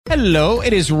Hello,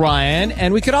 it is Ryan,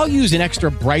 and we could all use an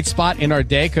extra bright spot in our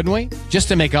day, couldn't we? Just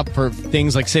to make up for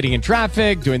things like sitting in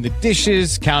traffic, doing the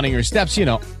dishes, counting your steps, you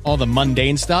know, all the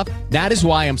mundane stuff. That is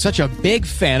why I'm such a big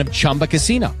fan of Chumba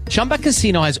Casino. Chumba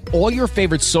Casino has all your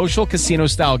favorite social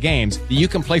casino-style games that you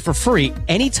can play for free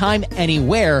anytime,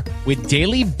 anywhere with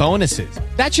daily bonuses.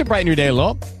 That should brighten your day a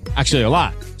little. Actually, a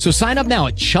lot. So sign up now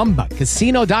at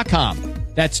ChumbaCasino.com.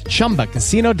 That's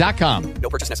ChumbaCasino.com. No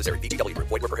purchase necessary. VGW Group.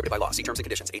 Void where prohibited by law. See terms and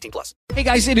conditions. 18+. Hey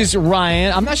guys, it is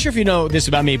Ryan. I'm not sure if you know this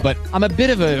about me, but I'm a bit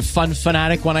of a fun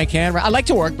fanatic when I can. I like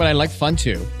to work, but I like fun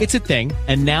too. It's a thing.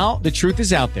 And now the truth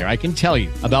is out there. I can tell you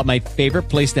about my favorite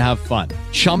place to have fun.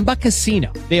 Chumba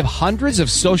Casino. They have hundreds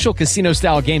of social casino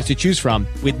style games to choose from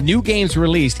with new games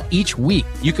released each week.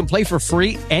 You can play for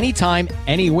free anytime,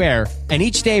 anywhere. And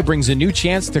each day brings a new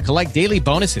chance to collect daily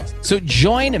bonuses. So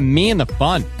join me in the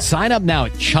fun. Sign up now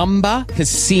at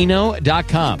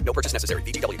ChumbaCasino.com. No purchase necessary.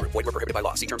 VGW Group. Void where prohibited by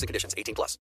law. See terms and conditions.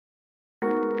 18+.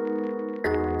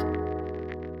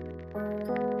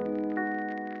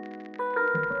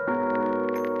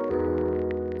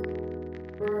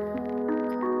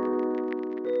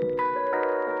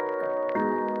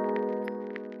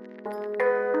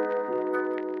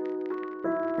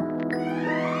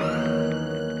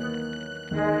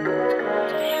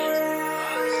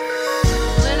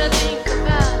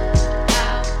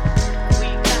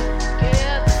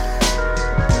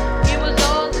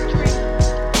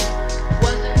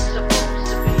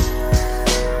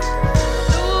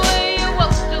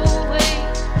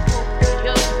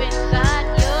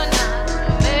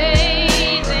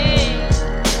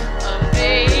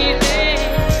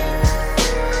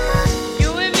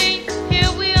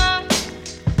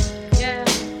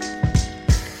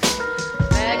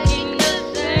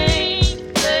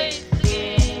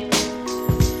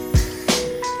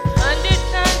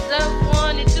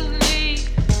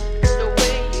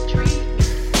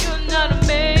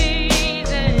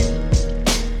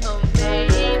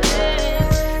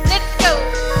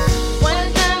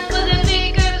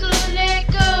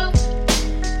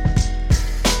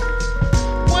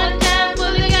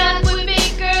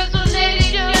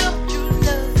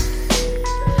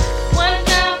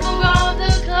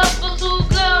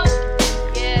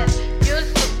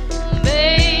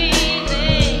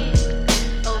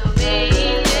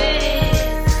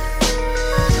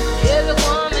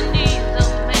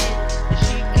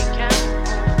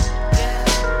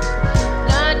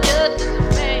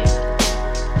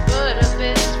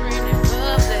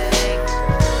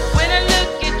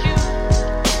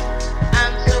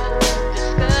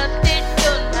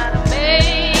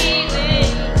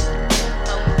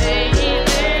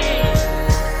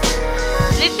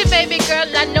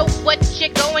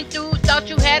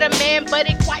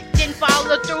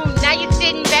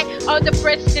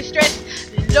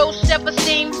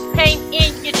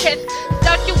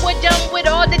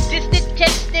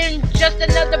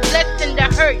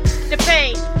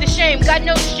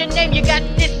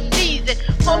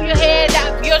 Hold your head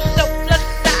up, you're